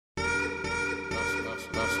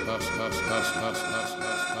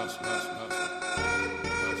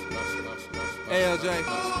Hey LJ,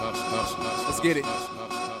 let's get it.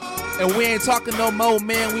 And we ain't talking no more,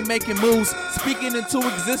 man, we making moves, speaking into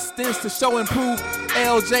existence to show and prove.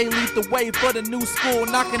 LJ lead the way for the new school,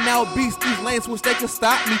 knocking out beats, these lanes wish they could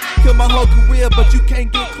stop me. Kill my whole career, but you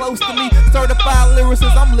can't get close to me. Certified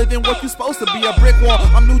lyricist, I'm living what you supposed to be. A brick wall,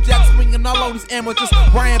 I'm New Jack swinging all on these amateurs.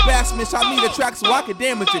 Brian Bassman shot me the track so I could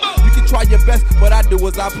damage it. You can try your best, but I do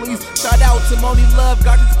as I please. Shout out to Moni Love,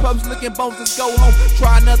 got these pubs licking bones, let's go home.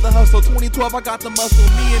 Try another hustle, 2012 I got the muscle.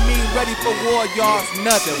 Me and me ready for war, y'all, it's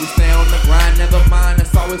nothing. We stay on the grind, never mind,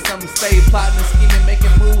 it's always something to stay. Plotting and scheming,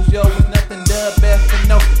 making moves, yo, it's nothing dub, best to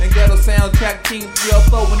know. And Ghetto Soundtrack Team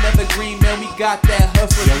 304 and Evergreen, man, we got that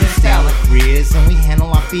hustle mentality. Careers and we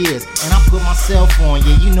handle our fears, and I put myself on,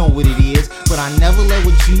 yeah, you know what it is. But I never let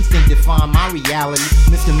what you think define my reality.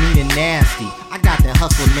 Misdemeanor nasty, I got that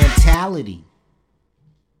hustle mentality.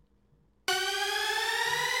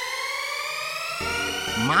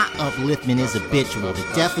 My upliftment is habitual. The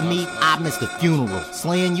death of me, I miss the funeral.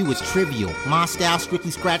 Slaying you is trivial. My style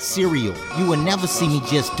strictly scratch cereal. You will never see me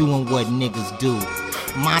just doing what niggas do.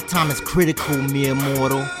 My time is critical, mere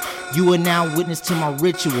mortal. You are now witness to my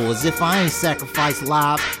ritual. As if I ain't sacrificed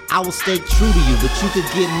lives, I will stay true to you, but you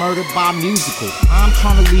could get murdered by musical. I'm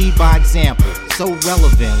trying to lead by example, so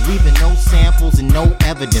relevant, leaving no samples and no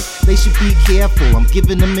evidence. They should be careful, I'm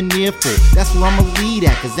giving them an earful. That's where I'ma lead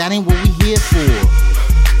at, cause that ain't what we here for.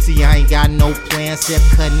 See, I ain't got no plan except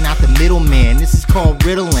cutting out the middleman. This is called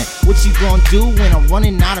Ritalin. What you gonna do when I'm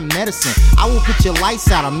running out of medicine? I will put your lights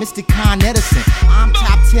out, I'm Mr. Con Edison. I'm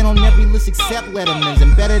top 10 on every list except Letterman's,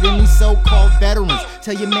 and better than these so-called veterans.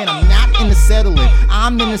 Tell your man I'm not into settling,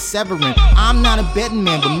 I'm into severing. I'm not a betting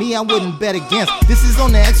man, but me I wouldn't bet against. This is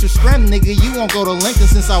on the extra strength, nigga, you won't go to Lincoln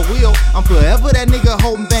since I will. I'm forever that nigga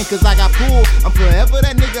holding bank cause I got pulled. I'm forever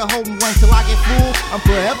that nigga holding rank till I get full. I'm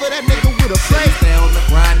forever that nigga with a play. Stay on the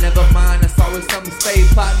grind, never mind, it's always something to stay.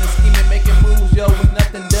 Plotting and scheming, making moves, yo, with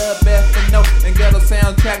nothing dub, best to know. And Ghetto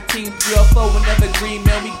Soundtrack Team 304 and Evergreen,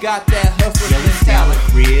 man, we got that hustle mentality.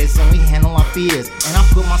 Careers and we handle our fears, and I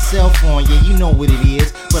put myself on, yeah, you know what it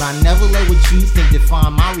is. But I never let what you think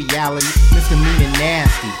define my reality. Misdemeanor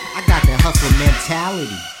nasty, I got that hustle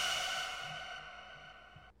mentality.